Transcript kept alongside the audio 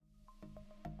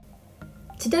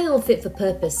Today on Fit for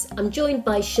Purpose, I'm joined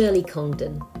by Shirley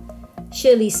Congdon.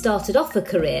 Shirley started off her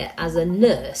career as a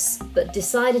nurse, but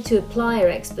decided to apply her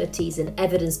expertise in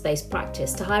evidence-based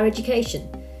practice to higher education,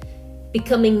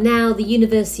 becoming now the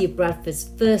University of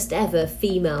Bradford's first ever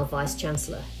female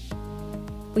Vice-Chancellor.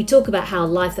 We talk about how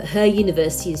life at her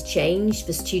university has changed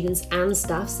for students and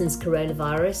staff since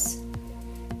coronavirus,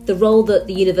 the role that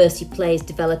the university plays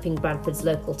developing Bradford's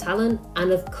local talent,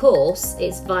 and of course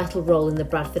its vital role in the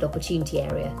Bradford Opportunity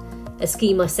Area, a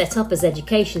scheme I set up as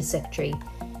Education Secretary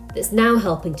that's now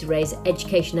helping to raise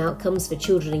education outcomes for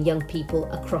children and young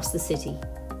people across the city.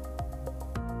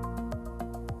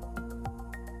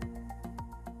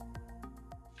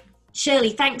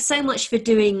 Shirley, thanks so much for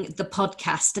doing the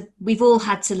podcast. We've all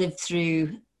had to live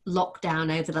through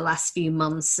lockdown over the last few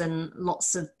months and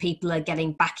lots of people are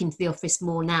getting back into the office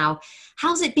more now.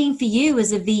 How's it been for you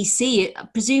as a VC? I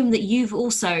presume that you've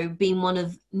also been one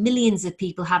of millions of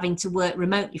people having to work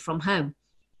remotely from home.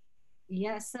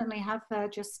 Yes, certainly have,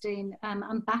 Justine.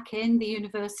 I'm back in the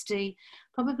university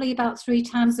probably about 3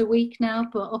 times a week now,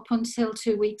 but up until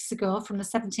 2 weeks ago, from the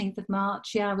 17th of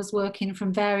March, I was working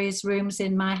from various rooms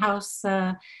in my house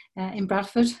in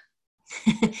Bradford.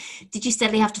 Did you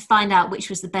steadily have to find out which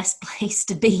was the best place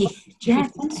to be? Yeah, I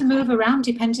tend to move around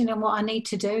depending on what I need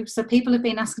to do. So people have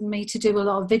been asking me to do a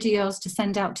lot of videos to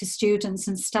send out to students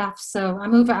and staff. So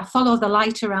I follow the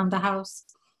light around the house.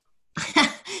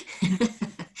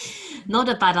 Not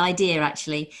a bad idea,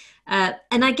 actually.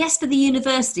 And I guess for the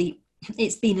university,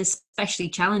 it's been especially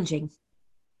challenging.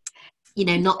 You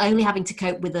know, not only having to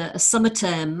cope with a summer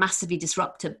term massively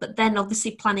disrupted, but then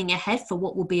obviously planning ahead for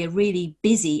what will be a really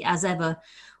busy as ever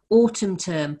autumn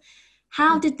term.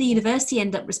 How did the university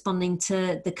end up responding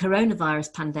to the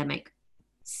coronavirus pandemic?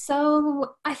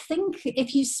 So I think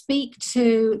if you speak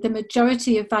to the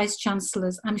majority of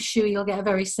Vice-Chancellors, I'm sure you'll get a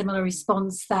very similar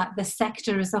response that the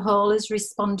sector as a whole has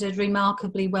responded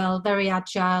remarkably well, very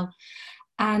agile.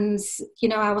 And, you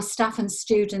know, our staff and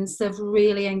students have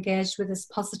really engaged with us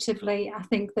positively. I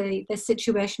think the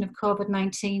situation of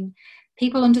COVID-19,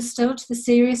 people understood the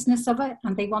seriousness of it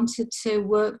and they wanted to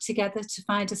work together to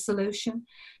find a solution.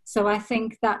 So I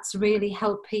think that's really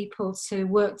helped people to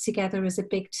work together as a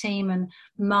big team and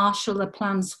marshal the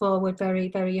plans forward very,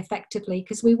 very effectively,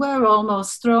 because we were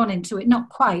almost thrown into it, not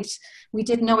quite. We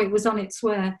did know it was on its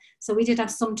way, so we did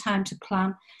have some time to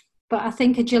plan. But I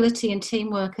think agility and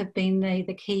teamwork have been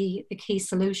the key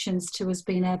solutions to us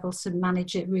being able to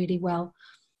manage it really well.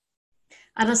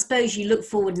 And I suppose you look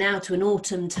forward now to an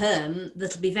autumn term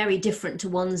that'll be very different to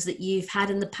ones that you've had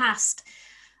in the past.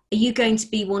 Are you going to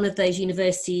be one of those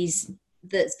universities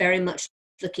that's very much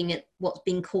looking at what's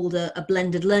being called a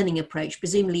blended learning approach?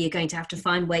 Presumably you're going to have to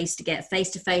find ways to get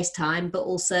face-to-face time, but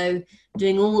also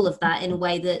doing all of that in a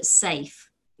way that's safe.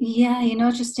 Yeah, you know,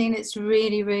 Justine, it's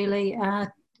really, really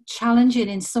challenging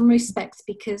in some respects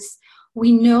because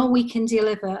we know we can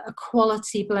deliver a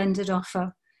quality blended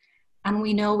offer and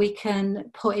we know we can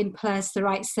put in place the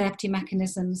right safety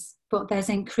mechanisms, but there's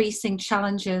increasing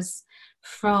challenges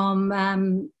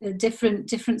from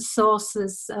different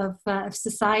sources of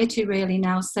society really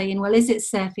now saying, well, is it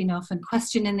safe enough, and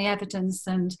questioning the evidence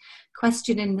and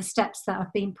questioning the steps that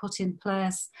have been put in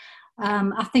place.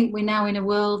 I think we're now in a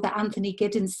world that Anthony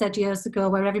Giddens said years ago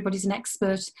where everybody's an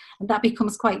expert, and that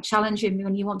becomes quite challenging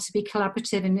when you want to be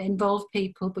collaborative and involve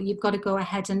people, but you've got to go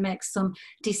ahead and make some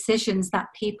decisions that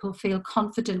people feel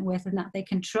confident with and that they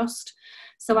can trust.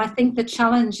 So I think the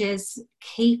challenge is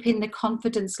keeping the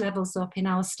confidence levels up in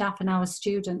our staff and our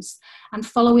students and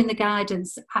following the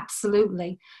guidance,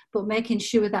 absolutely, but making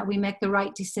sure that we make the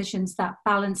right decisions that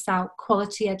balance out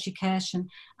quality education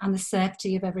and the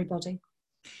safety of everybody.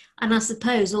 And I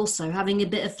suppose also having a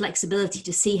bit of flexibility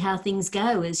to see how things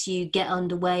go as you get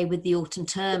underway with the autumn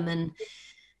term and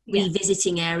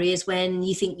revisiting areas when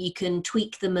you think you can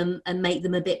tweak them and make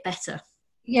them a bit better.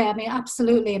 Yeah, I mean,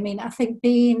 absolutely. I mean, I think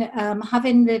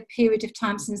having the period of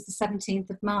time since the 17th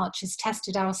of March has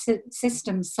tested our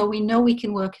systems. So we know we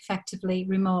can work effectively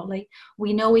remotely.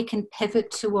 We know we can pivot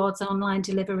towards online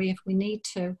delivery if we need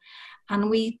to. And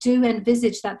we do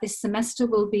envisage that this semester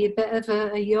will be a bit of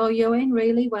a yo-yoing,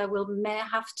 really, where we may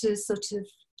have to sort of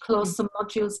close some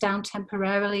modules down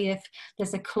temporarily if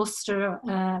there's a cluster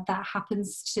that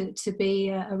happens to be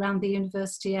around the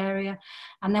university area.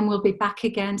 And then we'll be back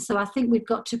again. So I think we've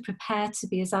got to prepare to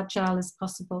be as agile as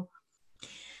possible.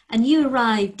 And you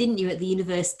arrived, didn't you, at the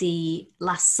university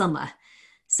last summer?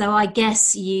 So I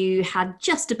guess you had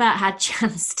just about had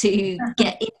chance to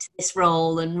get into this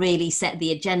role and really set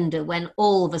the agenda when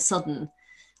all of a sudden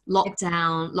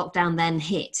lockdown then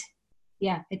hit.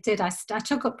 Yeah, it did. I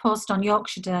took up post on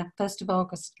Yorkshire Day, 1st of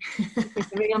August.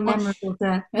 It's a real memorable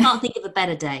day. Can't think of a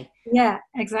better day. Yeah,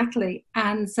 exactly.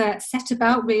 And set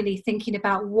about really thinking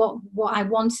about what I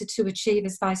wanted to achieve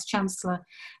as Vice-Chancellor,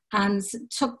 and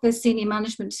took the senior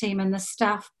management team and the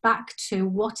staff back to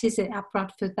what is it at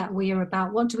Bradford that we are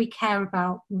about? What do we care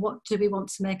about? What do we want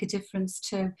to make a difference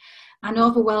to? And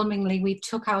overwhelmingly, we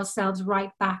took ourselves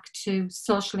right back to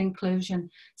social inclusion,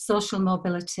 social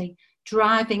mobility,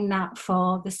 driving that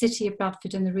for the city of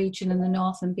Bradford and the region and the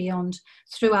north and beyond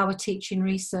through our teaching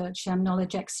research and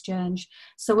knowledge exchange.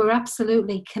 So we're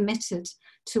absolutely committed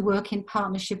to work in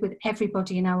partnership with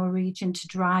everybody in our region to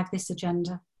drive this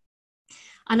agenda.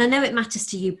 And I know it matters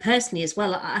to you personally as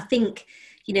well. I think,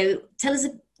 tell us,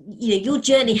 your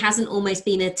journey hasn't almost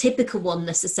been a typical one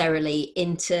necessarily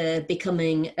into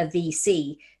becoming a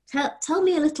VC. Tell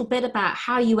me a little bit about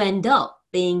how you end up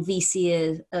being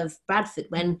VC of Bradford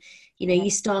when,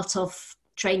 you start off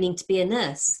training to be a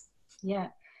nurse. Yeah.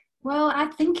 Well, I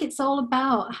think it's all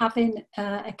about having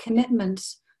a commitment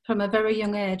from a very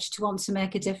young age to want to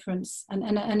make a difference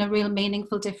and a real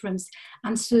meaningful difference,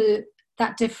 and to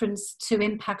that difference to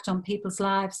impact on people's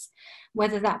lives,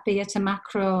 whether that be at a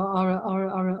macro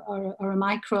or a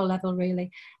micro level,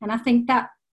 really. And I think that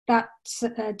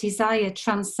desire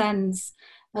transcends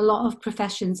a lot of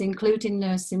professions, including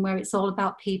nursing, where it's all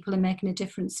about people and making a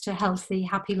difference to healthy,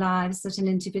 happy lives at an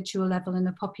individual level and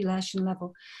a population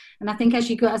level. And I think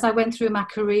as I went through my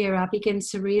career, I began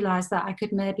to realise that I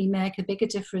could maybe make a bigger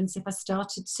difference if I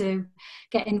started to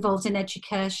get involved in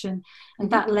education.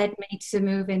 And that led me to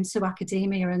move into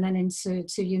academia and then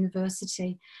into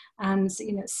university, and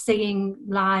seeing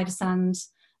lives and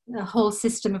a whole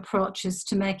system approaches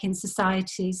to making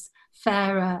societies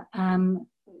fairer,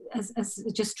 as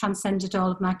just transcended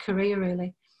all of my career,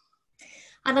 really.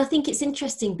 And I think it's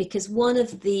interesting because one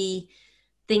of the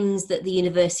things that the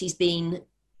university's been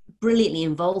brilliantly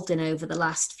involved in over the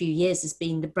last few years has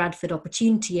been the Bradford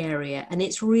Opportunity Area, and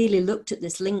it's really looked at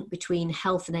this link between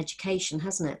health and education,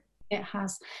 hasn't it? It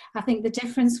has. I think the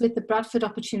difference with the Bradford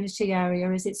Opportunity Area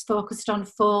is it's focused on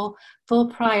four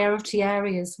priority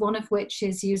areas, one of which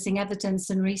is using evidence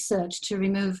and research to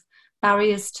remove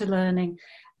barriers to learning,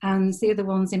 and the other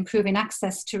one's improving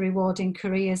access to rewarding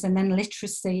careers, and then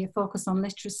literacy, a focus on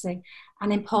literacy,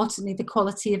 and importantly the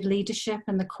quality of leadership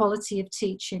and the quality of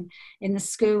teaching in the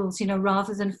schools,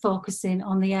 rather than focusing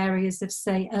on the areas of,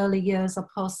 say, early years or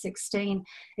post-16.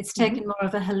 It's taken more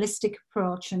of a holistic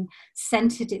approach and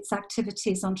centred its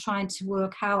activities on trying to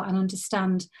work out and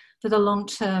understand for the long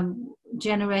term,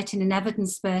 generating an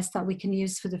evidence base that we can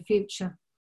use for the future.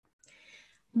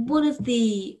 One of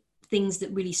the things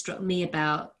that really struck me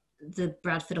about the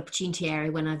Bradford Opportunity Area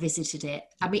when I visited it,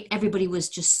 I mean, everybody was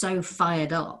just so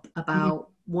fired up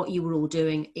about what you were all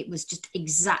doing. It was just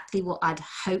exactly what I'd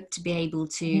hoped to be able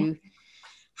to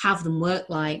have them work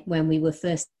like when we were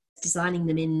first designing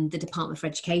them in the Department for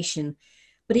Education.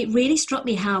 But it really struck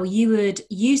me how you would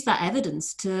use that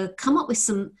evidence to come up with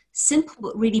some simple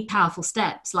but really powerful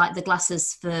steps, like the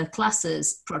Glasses for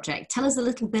Classes project. Tell us a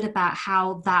little bit about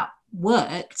how that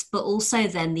worked, but also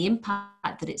then the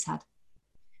impact that it's had.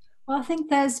 Well, I think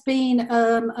there's been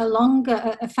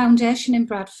a foundation in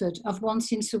Bradford of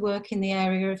wanting to work in the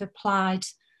area of applied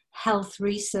health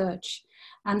research.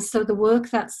 And so the work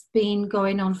that's been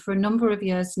going on for a number of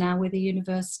years now with the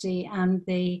university and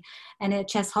the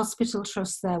NHS Hospital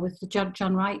Trust there with the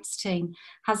John Wright's team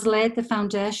has laid the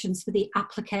foundations for the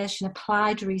application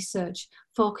applied research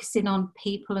focusing on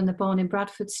people and the Born in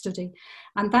Bradford study.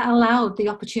 And that allowed the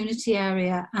opportunity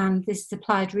area and this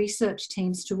applied research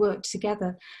teams to work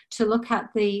together to look at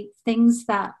the things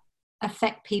that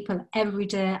affect people every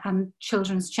day and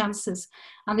children's chances.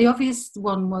 And the obvious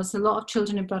one was a lot of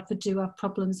children in Bradford do have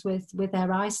problems with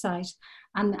their eyesight,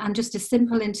 and just a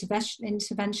simple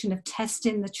intervention of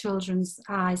testing the children's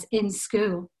eyes in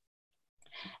school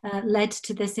led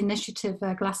to this initiative,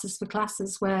 Glasses for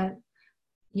Classes, where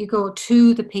you go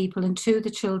to the people and to the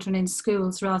children in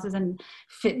schools rather than,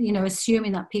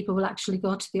 assuming that people will actually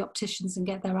go to the opticians and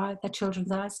get their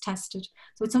children's eyes tested.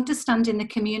 So it's understanding the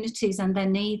communities and their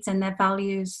needs and their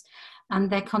values and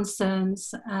their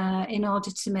concerns in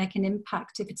order to make an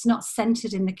impact. If it's not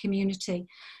centred in the community,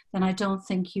 then I don't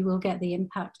think you will get the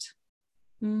impact.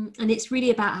 And it's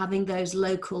really about having those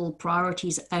local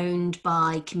priorities owned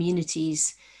by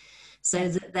communities so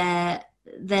that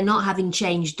they're not having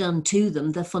change done to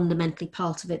them, they're fundamentally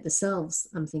part of it themselves,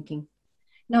 I'm thinking.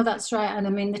 No, that's right. And I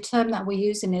mean, the term that we're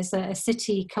using is a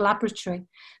city collaboratory,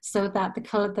 so that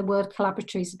the word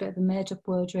collaboratory is a bit of a made-up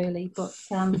word, really. But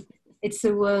It's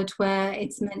a word where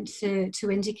it's meant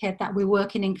to indicate that we're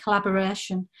working in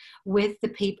collaboration with the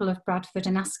people of Bradford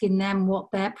and asking them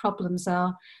what their problems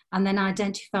are, and then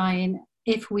identifying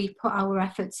if we put our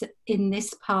efforts in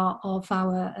this part of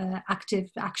our active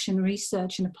action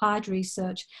research and applied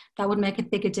research, that would make a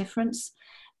bigger difference,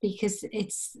 because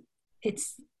it's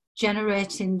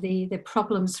generating the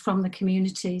problems from the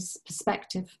community's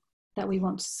perspective that we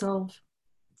want to solve.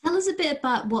 Tell us a bit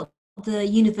about what the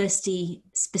university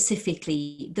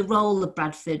specifically, the role of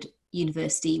Bradford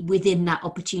University within that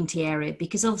opportunity area,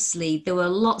 because obviously there were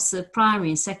lots of primary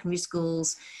and secondary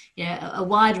schools, you know, a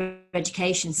wider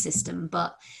education system,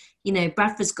 but, you know,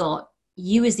 Bradford's got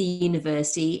you as the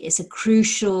university. It's a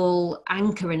crucial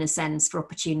anchor in a sense for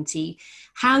opportunity.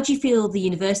 How do you feel the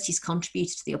university's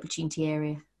contributed to the opportunity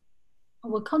area?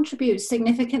 Will contribute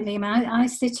significantly. I mean, I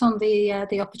sit on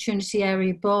the Opportunity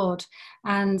Area Board,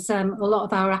 and a lot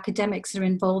of our academics are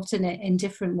involved in it in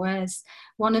different ways.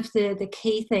 One of the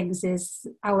key things is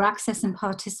our access and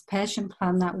participation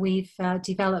plan that we've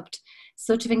developed,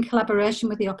 sort of in collaboration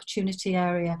with the Opportunity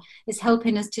Area, is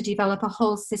helping us to develop a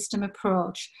whole system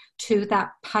approach to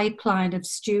that pipeline of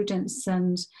students,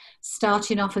 and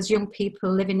starting off as young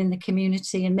people living in the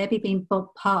community and maybe being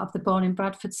part of the Born in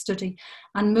Bradford study,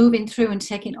 and moving through and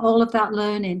taking all of that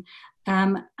learning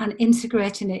and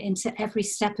integrating it into every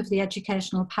step of the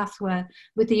educational pathway.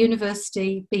 With the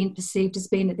university being perceived as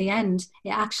being at the end, it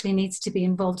actually needs to be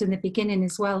involved in the beginning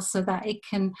as well, so that it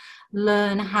can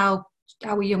learn how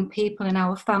our young people and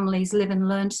our families live and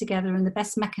learn together, and the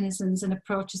best mechanisms and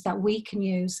approaches that we can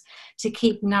use to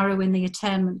keep narrowing the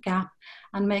attainment gap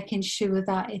and making sure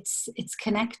that it's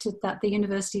connected, that the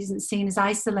university isn't seen as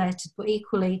isolated, but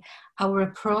equally our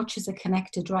approaches are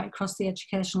connected right across the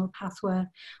educational pathway.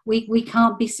 We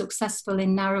can't be successful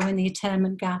in narrowing the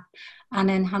attainment gap and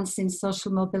enhancing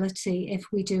social mobility if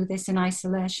we do this in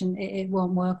isolation. It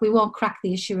won't work. We won't crack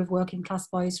the issue of working class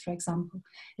boys, for example,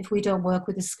 if we don't work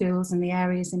with the schools and the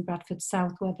areas in Bradford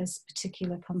South where there's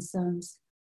particular concerns.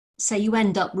 So you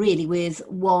end up really with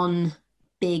one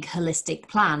big holistic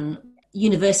plan.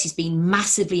 University's been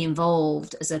massively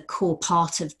involved as a core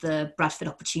part of the Bradford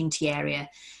opportunity area.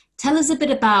 Tell us a bit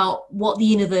about what the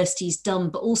university's done,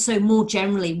 but also more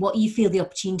generally, what you feel the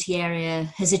opportunity area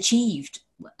has achieved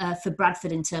for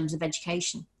Bradford in terms of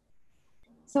education.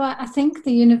 So I think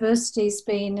the university's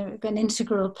been an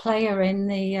integral player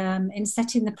in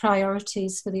setting the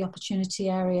priorities for the opportunity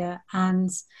area, and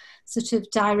sort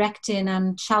of directing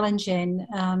and challenging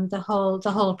the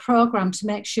whole programme to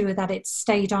make sure that it's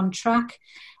stayed on track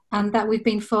and that we've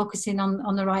been focusing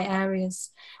on the right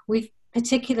areas. We've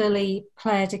particularly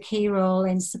played a key role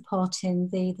in supporting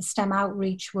the STEM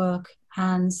outreach work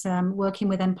and working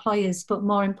with employers, but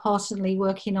more importantly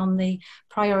working on the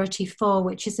priority 4,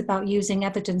 which is about using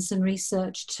evidence and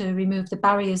research to remove the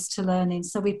barriers to learning.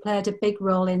 So we played a big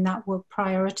role in that work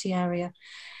priority area.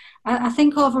 I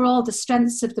think overall the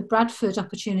strengths of the Bradford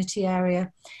opportunity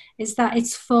area is that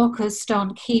it's focused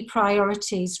on key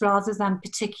priorities rather than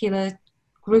particular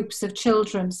groups of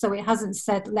children. So it hasn't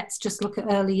said, let's just look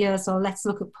at early years or let's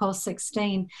look at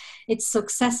post-16. Its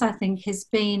success, I think, has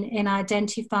been in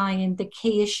identifying the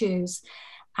key issues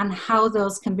and how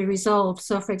those can be resolved.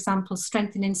 So, for example,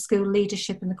 strengthening school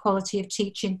leadership and the quality of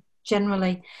teaching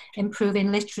generally,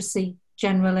 improving literacy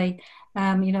generally,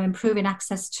 improving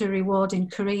access to rewarding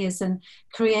careers, and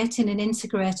creating an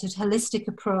integrated, holistic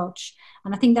approach.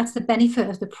 And I think that's the benefit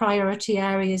of the priority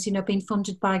areas, being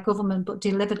funded by government but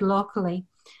delivered locally.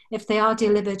 If they are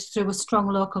delivered through a strong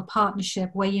local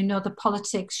partnership where the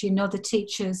politics, the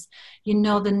teachers,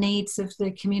 the needs of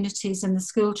the communities and the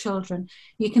school children,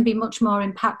 you can be much more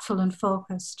impactful and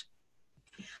focused.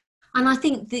 And I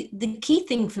think the key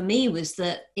thing for me was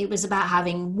that it was about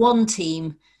having one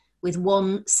team with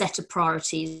one set of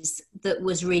priorities that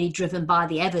was really driven by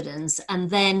the evidence, and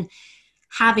then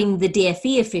having the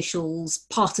DFE officials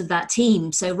part of that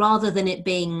team. So rather than it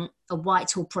being a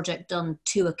Whitehall project done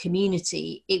to a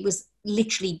community, it was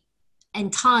literally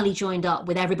entirely joined up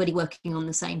with everybody working on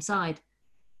the same side.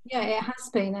 Yeah, it has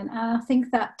been. And I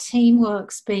think that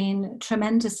teamwork's been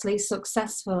tremendously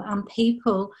successful, and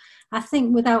people, I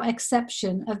think without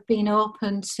exception, have been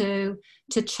open to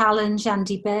challenge and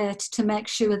debate to make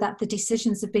sure that the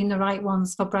decisions have been the right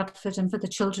ones for Bradford and for the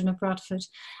children of Bradford,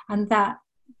 and that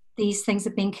these things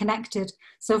have been connected.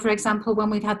 So, for example, when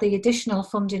we've had the additional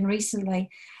funding recently,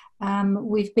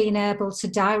 we've been able to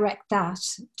direct that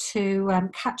to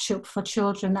catch up for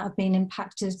children that have been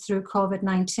impacted through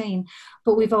COVID-19.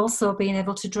 But we've also been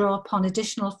able to draw upon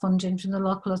additional funding from the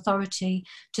local authority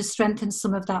to strengthen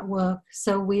some of that work.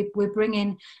 So we're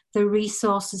bringing the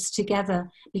resources together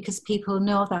because people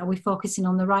know that we're focusing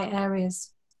on the right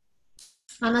areas.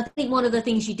 And I think one of the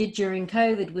things you did during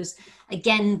COVID was,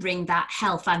 again, bring that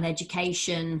health and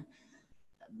education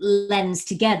lens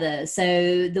together.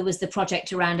 So there was the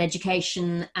project around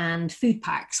education and food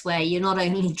packs, where you're not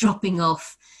only dropping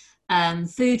off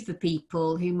food for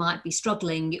people who might be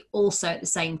struggling, you're also at the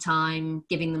same time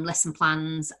giving them lesson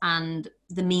plans and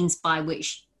the means by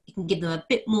which you can give them a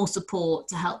bit more support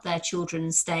to help their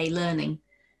children stay learning.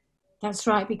 That's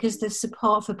right, because the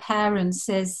support for parents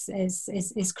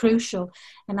is crucial.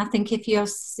 And I think if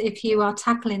you are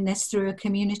tackling this through a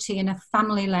community and a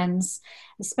family lens,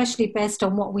 especially based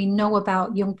on what we know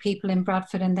about young people in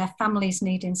Bradford and their families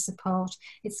needing support,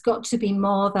 it's got to be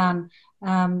more than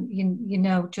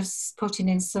just putting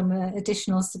in some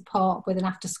additional support with an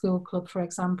after-school club, for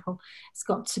example. It's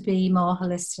got to be more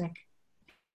holistic.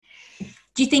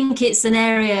 Do you think it's an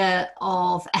area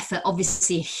of effort?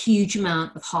 Obviously, a huge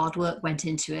amount of hard work went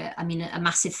into it. I mean, a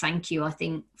massive thank you, I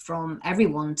think, from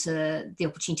everyone to the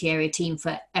Opportunity Area team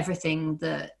for everything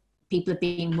that people have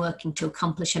been working to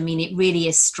accomplish. I mean, it really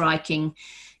is striking,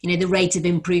 the rate of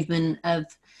improvement of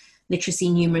literacy,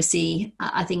 numeracy,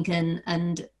 I think,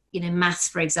 and maths,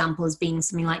 for example, has been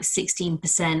something like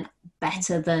 16%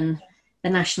 better than the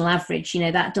national average.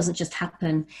 That doesn't just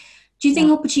happen. Do you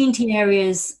think opportunity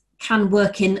areas can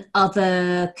work in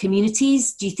other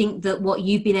communities? Do you think that what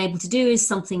you've been able to do is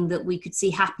something that we could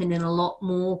see happen in a lot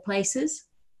more places?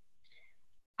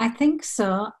 I think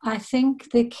so. I think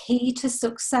the key to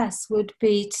success would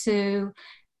be to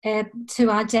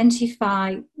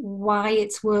identify why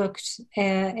it's worked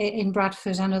in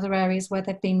Bradford and other areas where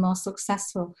they've been more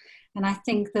successful. And I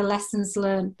think the lessons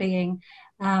learned being,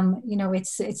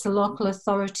 it's a local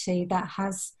authority that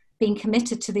has been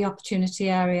committed to the opportunity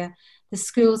area. The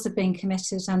schools have been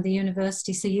committed and the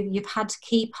university. So you've had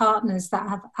key partners that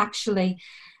have actually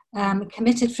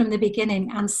committed from the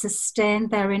beginning and sustained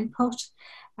their input.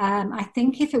 I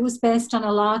think if it was based on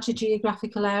a larger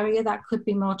geographical area, that could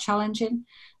be more challenging.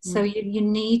 So you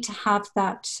need to have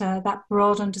that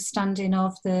broad understanding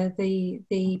of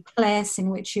the place in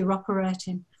which you're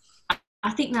operating.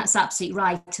 I think that's absolutely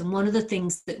right. And one of the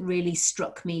things that really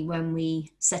struck me when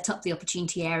we set up the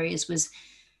opportunity areas was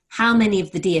how many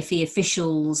of the DfE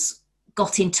officials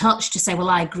got in touch to say, well,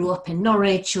 I grew up in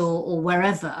Norwich or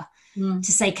wherever, to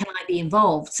say, can I be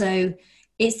involved? So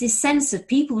it's this sense of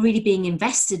people really being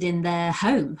invested in their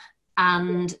home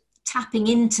and tapping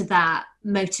into that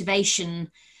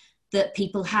motivation that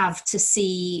people have to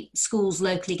see schools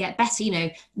locally get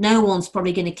better. No one's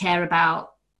probably going to care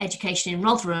about education in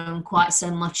Rotherham quite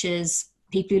so much as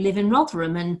people who live in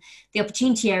Rotherham. And the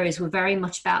opportunity areas were very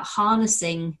much about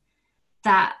harnessing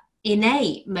that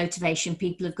innate motivation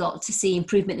people have got to see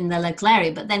improvement in their local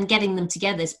area, but then getting them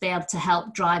together to be able to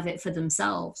help drive it for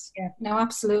themselves. Yeah, no,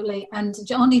 absolutely. And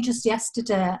only just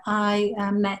yesterday, I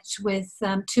met with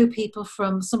two people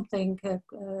from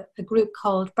a group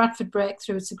called Bradford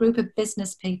Breakthrough. It's a group of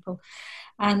business people.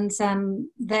 And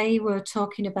they were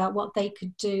talking about what they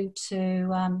could do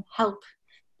to help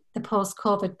the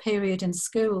post-COVID period in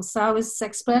schools. So I was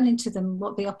explaining to them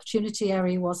what the opportunity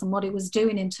area was and what it was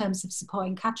doing in terms of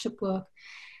supporting catch-up work.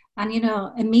 And,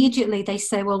 immediately they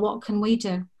say, well, what can we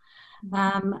do?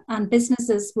 And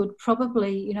businesses would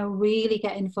probably, really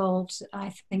get involved,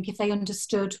 I think, if they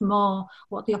understood more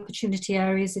what the opportunity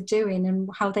areas are doing and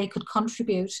how they could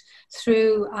contribute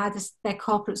through either their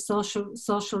corporate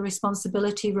social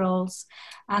responsibility roles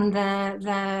and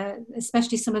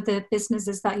especially some of the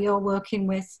businesses that you're working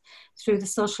with through the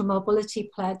social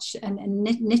mobility pledge, and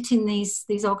knitting these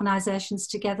organisations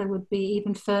together would be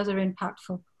even further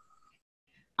impactful.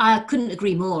 I couldn't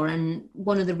agree more. And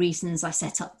one of the reasons I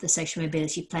set up the Social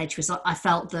Mobility Pledge was I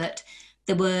felt that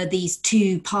there were these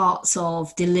two parts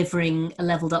of delivering a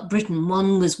levelled up Britain.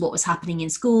 One was what was happening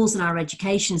in schools and our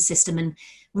education system and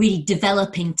really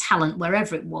developing talent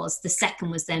wherever it was. The second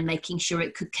was then making sure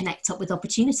it could connect up with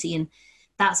opportunity. And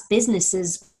that's business,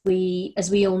 as we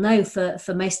all know, for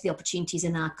most of the opportunities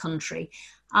in our country.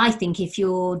 I think if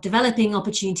you're developing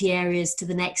opportunity areas to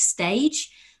the next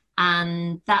stage,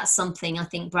 and that's something I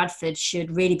think Bradford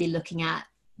should really be looking at.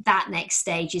 That next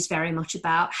stage is very much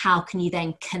about how can you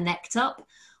then connect up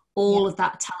all of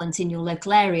that talent in your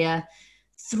local area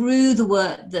through the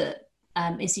work that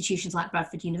institutions like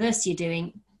Bradford University are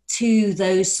doing to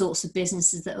those sorts of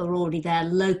businesses that are already there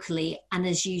locally. And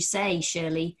as you say,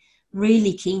 Shirley,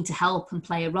 really keen to help and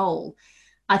play a role.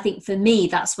 I think for me,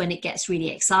 that's when it gets really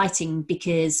exciting,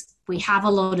 because we have a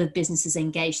lot of businesses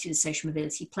engaged through the Social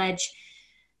Mobility Pledge.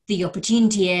 The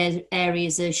opportunity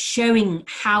areas are showing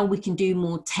how we can do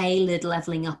more tailored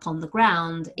levelling up on the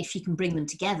ground. If you can bring them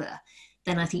together,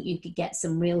 then I think you could get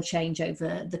some real change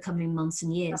over the coming months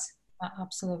and years.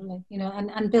 Absolutely,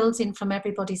 and building from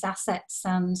everybody's assets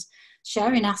and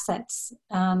sharing assets,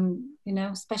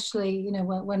 especially,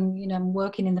 when I'm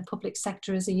working in the public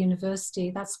sector as a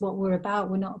university, that's what we're about.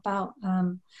 We're not about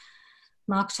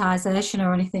marketisation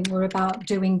or anything. We're about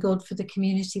doing good for the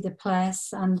community, the place,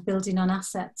 and building on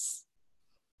assets.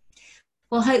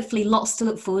 Well, hopefully lots to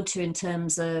look forward to in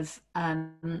terms of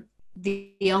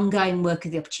the ongoing work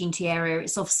of the opportunity area.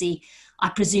 It's obviously, I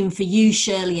presume for you,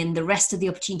 Shirley, and the rest of the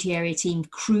opportunity area team,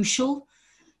 crucial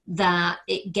that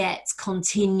it gets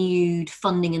continued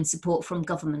funding and support from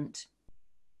government.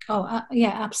 Oh,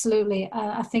 yeah, absolutely.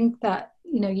 I think that,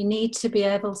 you need to be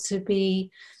able to be,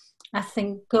 I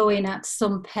think, going at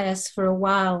some pace for a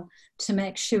while to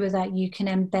make sure that you can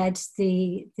embed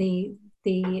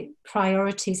the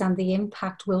priorities, and the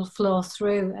impact will flow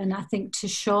through. And I think to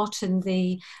shorten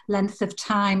the length of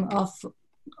time of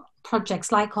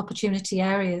projects like opportunity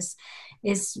areas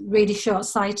is really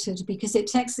short-sighted, because it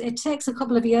takes a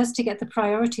couple of years to get the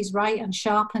priorities right and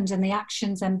sharpened and the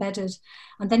actions embedded,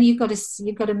 and then you've got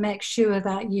to make sure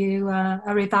that you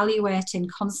are evaluating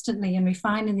constantly and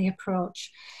refining the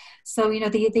approach. So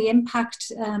the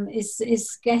impact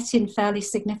is getting fairly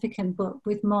significant, but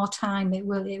with more time it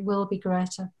will be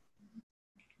greater.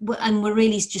 And we're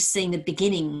really just seeing the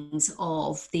beginnings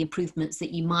of the improvements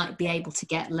that you might be able to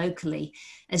get locally,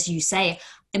 as you say.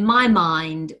 In my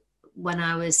mind, when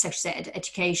I was Secretary of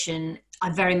Education,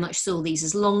 I very much saw these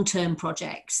as long-term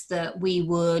projects that we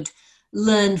would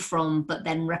learn from, but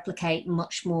then replicate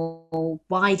much more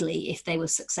widely if they were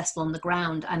successful on the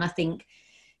ground. And I think,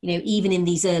 even in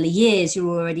these early years, you're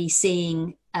already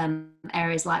seeing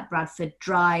areas like Bradford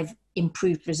drive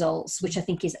improved results, which I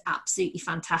think is absolutely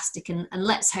fantastic. And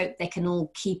let's hope they can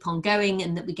all keep on going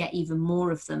and that we get even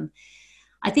more of them.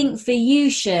 I think for you,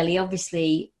 Shirley,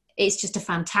 obviously, it's just a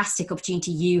fantastic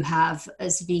opportunity you have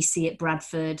as VC at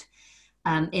Bradford,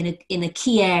 in a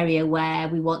key area where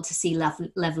we want to see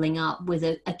levelling up with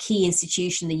a key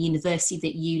institution, the university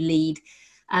that you lead.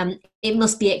 It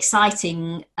must be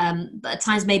exciting, but at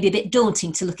times maybe a bit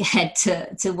daunting to look ahead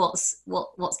to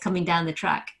what's coming down the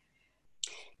track.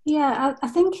 Yeah, I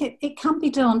think it can be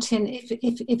daunting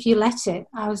if you let it.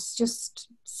 I was just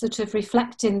sort of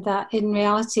reflecting that in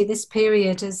reality this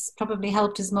period has probably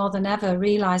helped us more than ever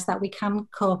realise that we can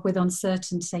cope with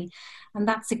uncertainty, and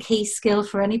that's a key skill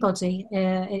for anybody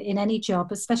in any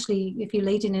job, especially if you're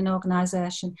leading an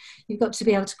organisation. You've got to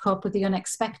be able to cope with the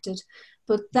unexpected.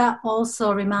 But that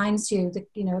also reminds you that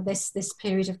this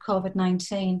period of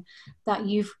COVID-19, that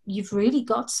you've really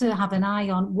got to have an eye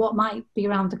on what might be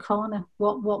around the corner,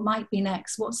 what might be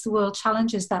next, what's the world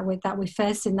challenges that we're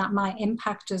facing that might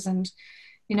impact us. And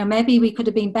maybe we could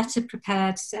have been better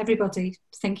prepared, everybody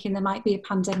thinking there might be a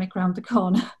pandemic around the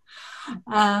corner.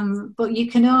 But you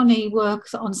can only work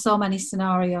on so many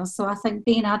scenarios. So I think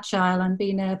being agile and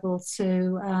being able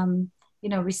to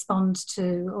respond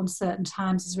to uncertain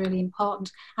times is really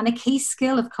important, and a key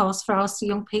skill, of course, for us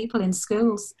young people in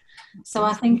schools. So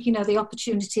I think, the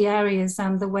opportunity areas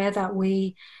and the way that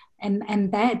we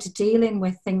embed dealing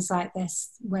with things like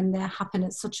this when they happen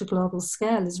at such a global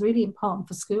scale is really important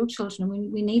for school children.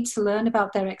 We need to learn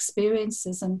about their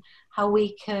experiences and how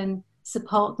we can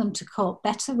support them to cope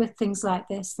better with things like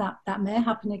this that may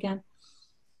happen again.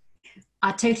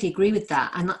 I totally agree with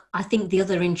that. And I think the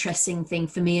other interesting thing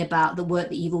for me about the work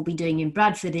that you've all been doing in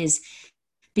Bradford is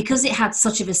because it had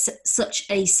such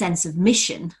a sense of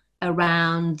mission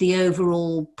around the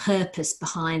overall purpose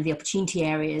behind the opportunity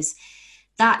areas,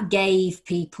 that gave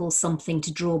people something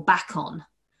to draw back on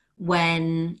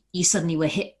when you suddenly were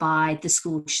hit by the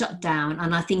school shutdown.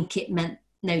 And I think it meant,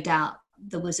 no doubt,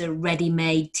 there was a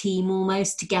ready-made team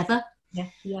almost together.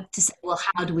 Yeah. To say, well,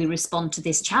 how do we respond to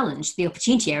this challenge? The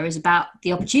opportunity area is about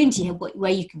the opportunity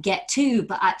where you can get to,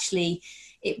 but actually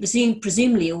it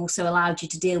presumably also allowed you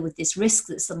to deal with this risk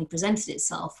that suddenly presented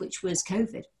itself, which was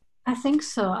COVID. I think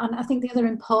so. And I think the other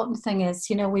important thing is,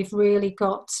 we've really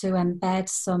got to embed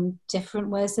some different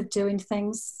ways of doing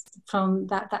things from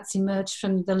that's emerged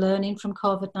from the learning from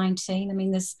COVID-19. I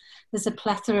mean, there's a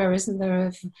plethora, isn't there,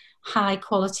 of high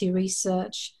quality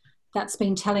research that's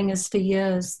been telling us for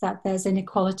years that there's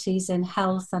inequalities in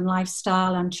health and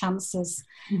lifestyle and chances.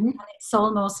 Mm-hmm. And it's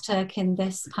almost taken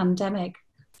this pandemic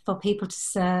for people to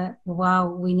say, wow,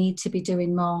 we need to be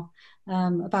doing more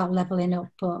about levelling up.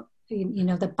 But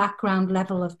the background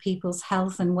level of people's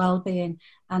health and well-being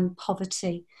and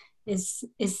poverty is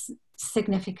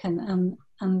significant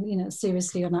and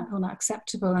seriously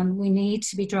unacceptable, and we need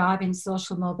to be driving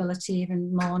social mobility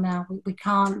even more now. We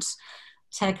can't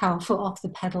take our foot off the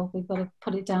pedal. We've got to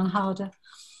put it down harder.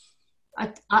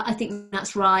 I think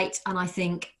that's right, and I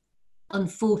think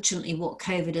unfortunately what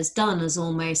COVID has done is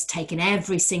almost taken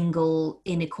every single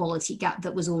inequality gap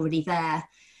that was already there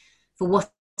for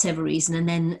whatever reason and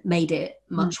then made it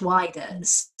much wider.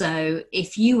 So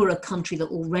if you were a country that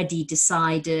already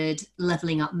decided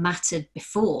levelling up mattered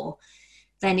before,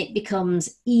 then it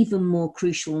becomes even more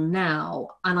crucial now.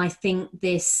 And I think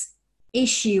this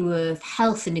issue of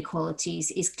health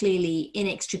inequalities is clearly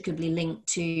inextricably linked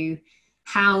to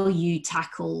how you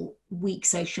tackle weak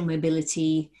social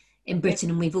mobility in Britain,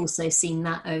 and we've also seen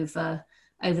that over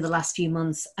the last few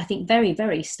months, I think very,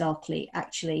 very starkly,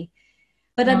 actually.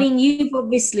 But I mean, you've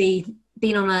obviously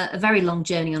been on a very long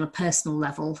journey on a personal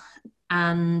level,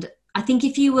 and I think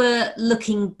if you were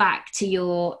looking back to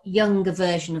your younger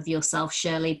version of yourself,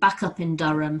 Shirley, back up in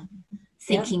Durham,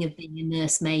 thinking of being a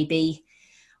nurse maybe,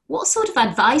 what sort of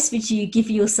advice would you give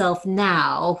yourself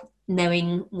now,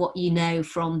 knowing what you know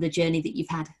from the journey that you've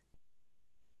had?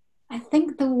 I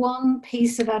think the one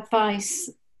piece of advice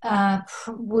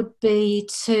would be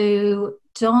to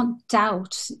don't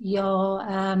doubt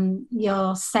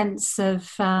your sense of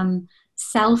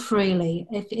self, really.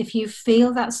 If you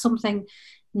feel that something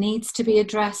needs to be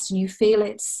addressed and you feel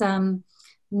it's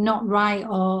not right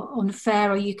or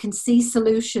unfair, or you can see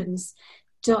solutions,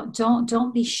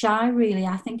 don't be shy, really.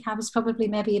 I think I was probably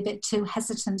maybe a bit too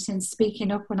hesitant in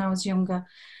speaking up when I was younger,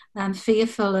 and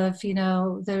fearful of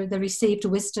the received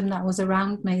wisdom that was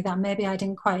around me that maybe I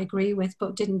didn't quite agree with,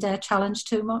 but didn't dare challenge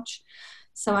too much.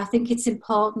 So I think it's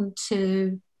important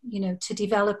to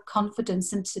develop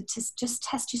confidence and to just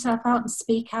test yourself out and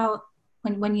speak out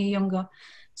when you're younger,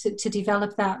 to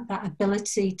develop that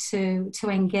ability to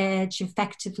engage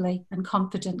effectively and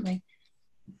confidently.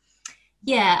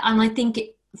 Yeah, and I think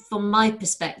from my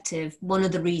perspective, one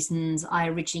of the reasons I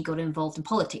originally got involved in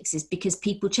politics is because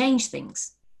people change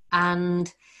things. And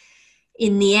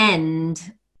in the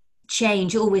end,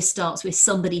 change always starts with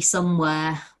somebody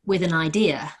somewhere with an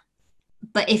idea.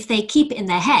 But if they keep it in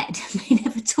their head, they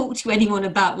never talk to anyone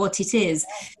about what it is.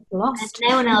 Lost. And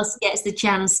no one else gets the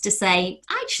chance to say,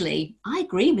 actually, I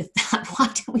agree with that. Why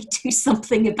don't we do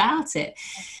something about it?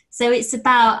 So it's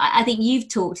about, I think you've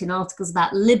talked in articles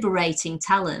about liberating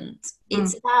talent.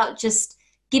 It's about just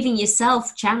giving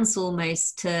yourself chance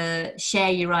almost to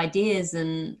share your ideas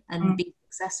and be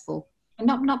successful. And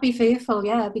not be fearful,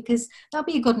 because that'd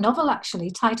be a good novel, actually,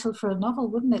 title for a novel,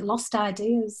 wouldn't it? Lost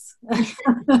Ideas.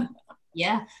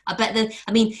 Yeah, I bet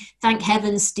thank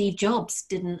heavens Steve Jobs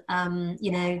didn't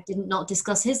not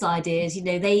discuss his ideas.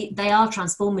 They are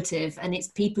transformative, and it's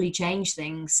people who change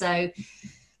things. So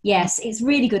yes, it's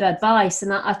really good advice.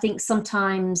 And I think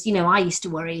sometimes, I used to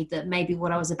worry that maybe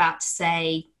what I was about to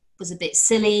say was a bit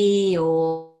silly,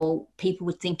 or people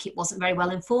would think it wasn't very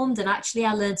well informed. And actually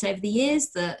I learned over the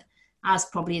years that I was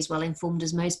probably as well informed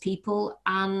as most people.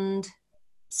 And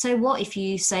so what if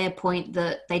you say a point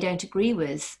that they don't agree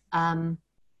with? And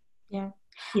people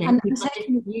have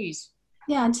different views.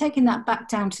 Yeah, and taking that back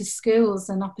down to schools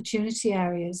and opportunity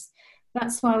areas.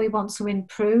 That's why we want to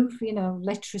improve,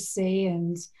 literacy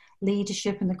and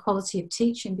leadership and the quality of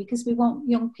teaching, because we want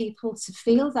young people to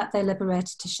feel that they're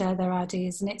liberated to share their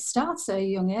ideas. And it starts at a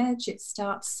young age. It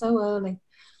starts so early.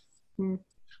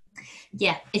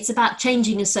 Yeah, it's about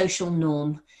changing a social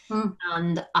norm.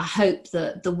 And I hope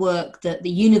that the work that the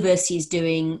university is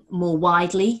doing more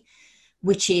widely,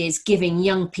 which is giving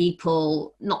young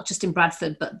people, not just in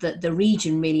Bradford, but the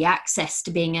region, really access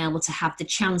to being able to have the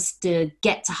chance to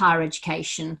get to higher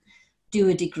education, do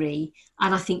a degree.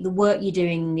 And I think the work you're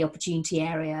doing in the opportunity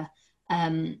area,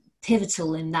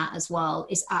 pivotal in that as well,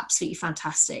 is absolutely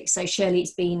fantastic. So Shirley,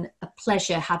 it's been a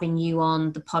pleasure having you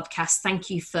on the podcast. Thank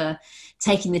you for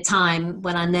taking the time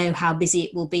when I know how busy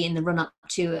it will be in the run up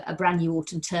to a brand new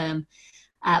autumn term.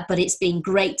 But it's been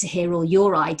great to hear all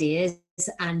your ideas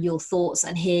and your thoughts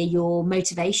and hear your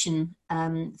motivation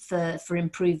for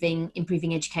improving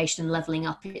education and levelling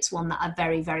up. It's one that I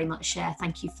very, very much share.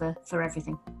 Thank you for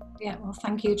everything. Yeah, well,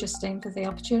 thank you, Justine, for the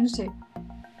opportunity.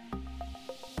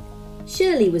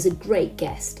 Shirley was a great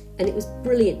guest, and it was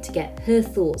brilliant to get her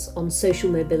thoughts on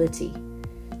social mobility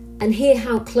and hear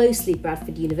how closely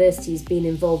Bradford University has been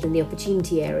involved in the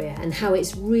opportunity area and how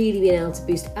it's really been able to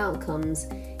boost outcomes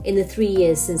in the 3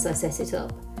 years since I set it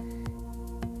up.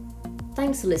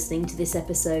 Thanks for listening to this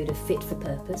episode of Fit for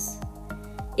Purpose.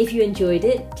 If you enjoyed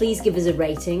it, please give us a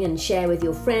rating and share with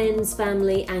your friends,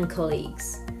 family and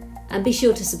colleagues. And be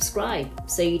sure to subscribe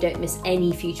so you don't miss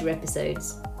any future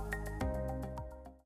episodes.